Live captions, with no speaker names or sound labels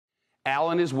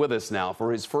Alan is with us now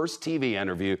for his first TV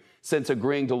interview since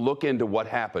agreeing to look into what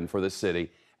happened for the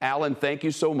city. Alan, thank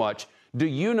you so much. Do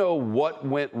you know what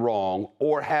went wrong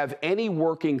or have any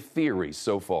working theories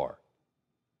so far?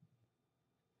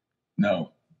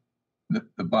 No.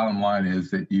 The bottom line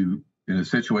is that in a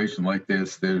situation like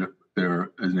this,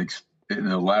 there is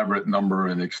an elaborate number,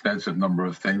 an extensive number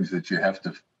of things that you have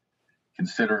to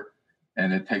consider,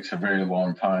 and it takes a very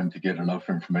long time to get enough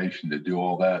information to do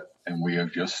all that. And we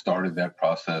have just started that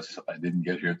process. I didn't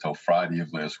get here till Friday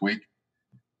of last week,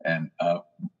 and I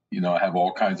have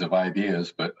all kinds of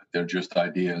ideas, but they're just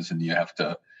ideas, and you have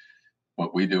to.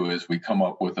 What we do is we come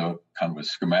up with a kind of a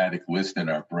schematic list in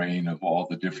our brain of all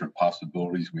the different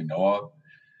possibilities we know of.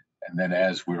 And then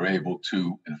as we're able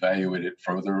to evaluate it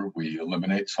further, we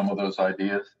eliminate some of those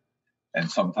ideas. And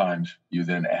sometimes you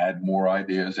then add more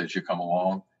ideas as you come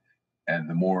along. And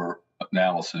the more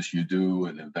analysis you do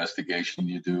and investigation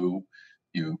you do,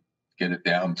 you get it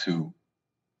down to,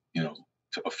 to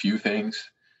a few things.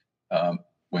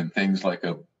 When things like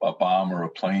a bomb or a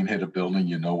plane hit a building,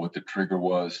 you know what the trigger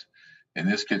was. In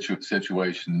this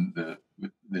situation,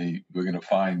 we're going to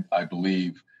find, I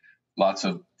believe, lots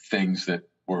of things that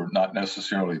were not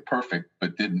necessarily perfect,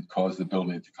 but didn't cause the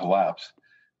building to collapse.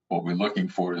 What we're looking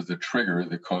for is the trigger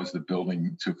that caused the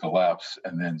building to collapse,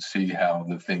 and then see how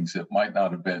the things that might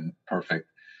not have been perfect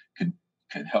can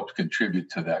help contribute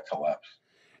to that collapse.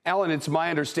 Alan, it's my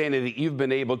understanding that you've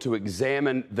been able to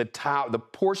examine the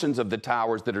portions of the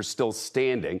towers that are still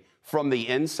standing from the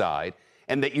inside,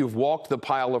 and that you've walked the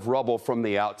pile of rubble from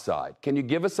the outside. Can you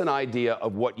give us an idea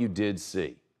of what you did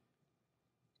see?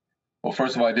 Well,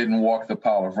 first of all, I didn't walk the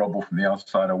pile of rubble from the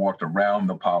outside. I walked around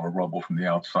the pile of rubble from the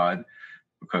outside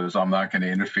because I'm not going to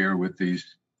interfere with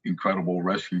these incredible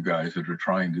rescue guys that are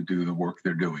trying to do the work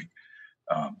they're doing.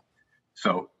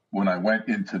 So when I went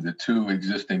into the two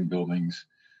existing buildings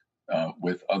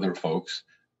with other folks,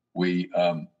 we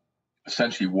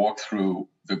essentially walked through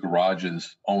the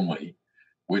garages only,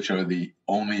 which are the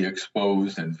only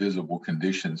exposed and visible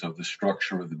conditions of the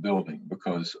structure of the building,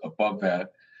 because above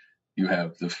that, you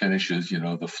have the finishes,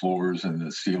 the floors and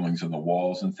the ceilings and the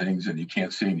walls and things, and you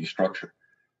can't see any structure.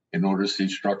 In order to see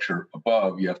structure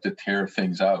above, you have to tear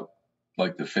things out,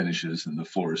 like the finishes and the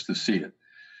floors, to see it.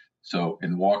 So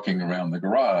in walking around the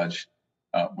garage,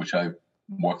 which I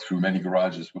walked through many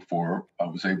garages before, I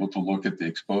was able to look at the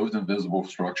exposed and visible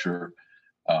structure,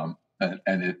 and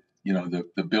it,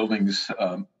 the buildings,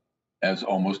 as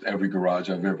almost every garage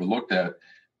I've ever looked at,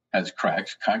 has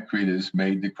cracks. Concrete is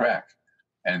made to crack,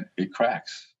 and it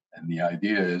cracks. And the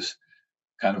idea is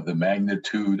kind of the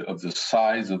magnitude of the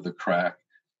size of the crack,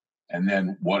 and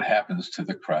then what happens to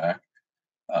the crack.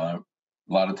 A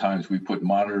lot of times we put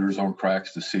monitors on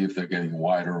cracks to see if they're getting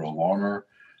wider or longer.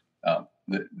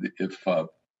 If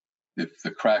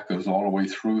the crack goes all the way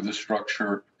through the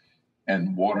structure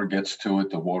and water gets to it,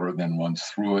 the water then runs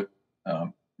through it.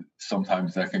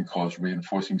 Sometimes that can cause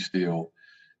reinforcing steel.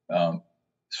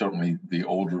 Certainly the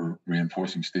older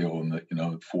reinforcing steel in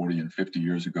the 40 and 50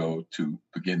 years ago to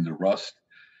begin to rust.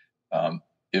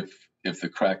 If the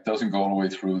crack doesn't go all the way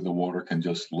through, the water can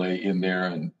just lay in there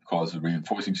and cause the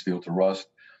reinforcing steel to rust.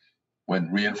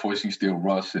 When reinforcing steel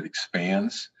rusts, it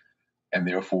expands, and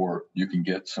therefore you can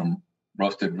get some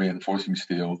rusted reinforcing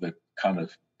steel that kind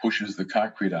of pushes the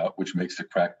concrete out, which makes the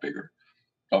crack bigger.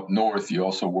 Up north, you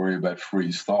also worry about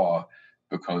freeze-thaw,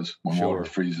 because when water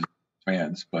freezes, it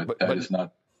expands, but that is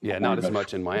not... Yeah, not as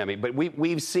much in Miami. But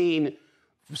we've seen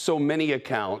so many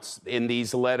accounts in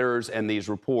these letters and these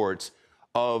reports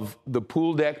of the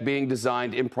pool deck being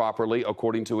designed improperly,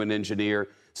 according to an engineer,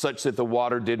 such that the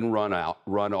water didn't run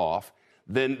off.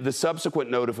 Then the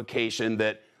subsequent notification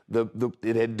that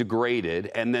it had degraded,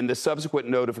 and then the subsequent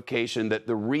notification that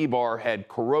the rebar had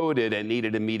corroded and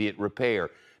needed immediate repair.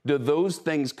 Do those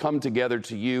things come together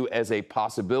to you as a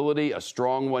possibility, a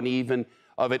strong one even,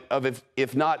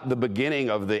 if not the beginning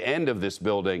of the end of this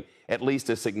building, at least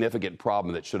a significant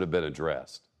problem that should have been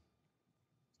addressed?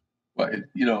 Well,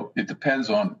 it depends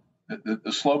on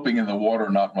the sloping in the water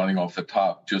not running off the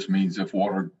top. Just means if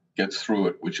water gets through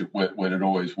it, which when it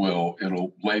always will,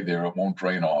 it'll lay there. It won't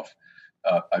drain off.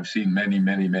 I've seen many,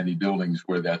 many, many buildings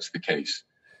where that's the case.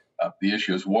 The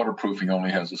issue is waterproofing only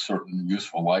has a certain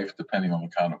useful life depending on the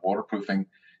kind of waterproofing,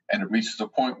 and it reaches a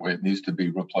point where it needs to be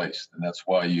replaced. And that's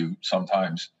why you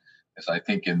sometimes, as I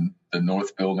think in the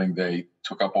North building, they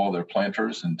took up all their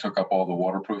planters and took up all the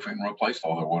waterproofing and replaced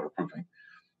all their waterproofing.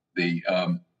 The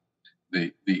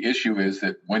issue is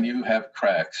that when you have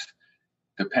cracks,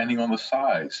 depending on the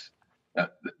size,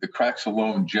 the cracks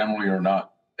alone generally are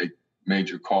not a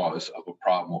major cause of a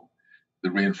problem.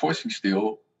 The reinforcing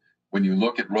steel when you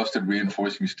look at rusted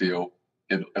reinforcing steel,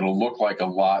 it'll look like a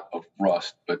lot of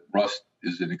rust, but rust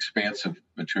is an expansive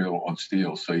material on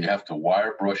steel. So you have to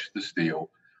wire brush the steel.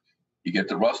 You get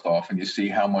the rust off and you see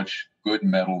how much good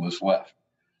metal is left.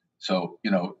 So,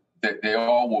 they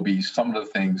all will be some of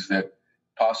the things that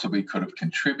possibly could have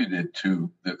contributed to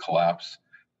the collapse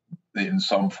in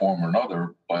some form or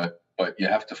another, but you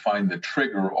have to find the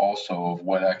trigger also of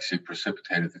what actually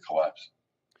precipitated the collapse.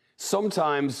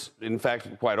 Sometimes, in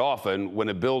fact, quite often, when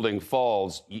a building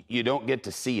falls, you don't get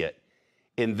to see it.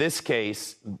 In this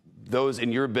case, those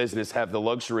in your business have the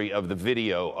luxury of the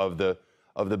video of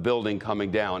the building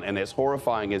coming down. And as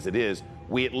horrifying as it is,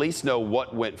 we at least know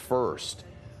what went first.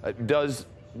 Does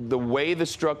the way the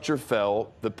structure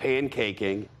fell, the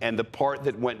pancaking, and the part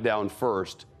that went down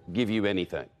first give you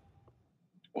anything?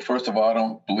 Well, first of all, I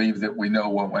don't believe that we know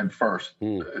what went first.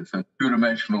 It's a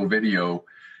two-dimensional video,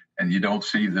 and you don't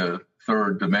see the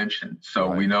third dimension. So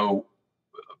right.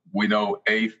 we know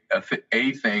a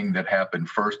thing that happened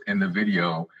first in the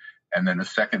video, and then a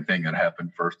second thing that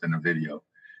happened first in the video.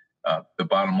 The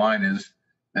bottom line is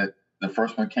that the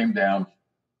first one came down,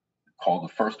 called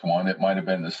the first one. It might have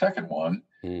been the second one.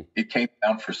 It came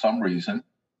down for some reason,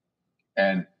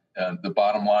 and the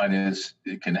bottom line is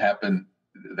it can happen.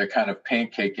 The kind of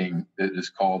pancaking that is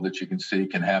called that you can see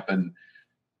can happen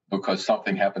because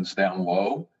something happens down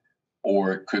low,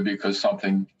 or it could be because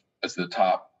something at the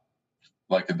top,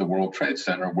 like at the World Trade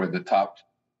Center, where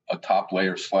a top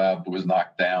layer slab was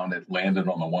knocked down, it landed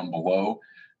on the one below,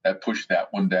 that pushed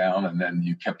that one down, and then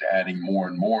you kept adding more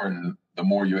and more, and the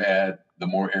more you add, the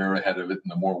more air ahead of it,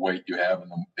 and the more weight you have,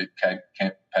 and it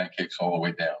pancakes all the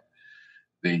way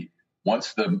down.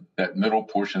 Once that middle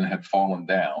portion had fallen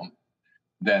down,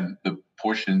 then the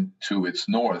portion to its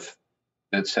north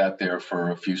that sat there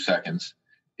for a few seconds,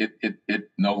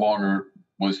 it no longer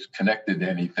was connected to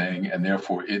anything, and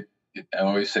therefore I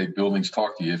always say buildings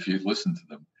talk to you if you listen to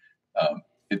them.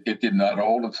 It did not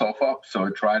hold itself up, so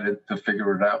it tried to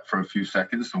figure it out for a few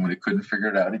seconds, and when it couldn't figure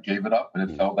it out, it gave it up and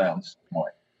it fell down some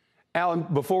more. Alan,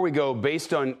 before we go,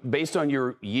 based on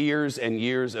your years and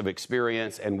years of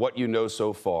experience and what you know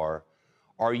so far,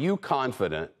 are you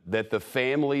confident that the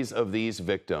families of these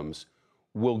victims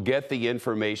will get the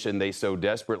information they so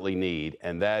desperately need,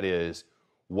 and that is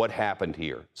what happened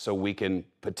here, so we can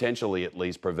potentially at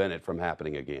least prevent it from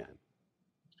happening again?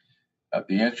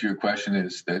 The answer to your question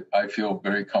is that I feel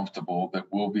very comfortable that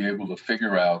we'll be able to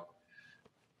figure out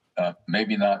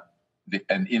maybe not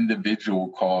an individual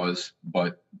cause,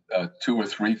 but 2 or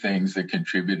 3 things that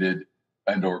contributed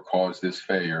and or caused this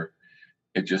failure.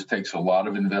 It just takes a lot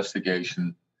of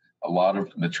investigation, a lot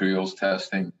of materials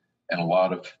testing, and a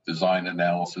lot of design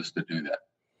analysis to do that.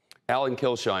 Alan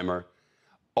Kilsheimer,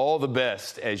 all the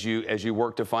best as you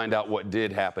work to find out what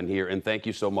did happen here, and thank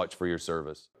you so much for your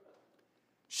service.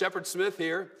 Shepard Smith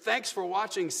here. Thanks for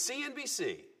watching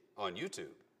CNBC on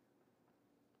YouTube.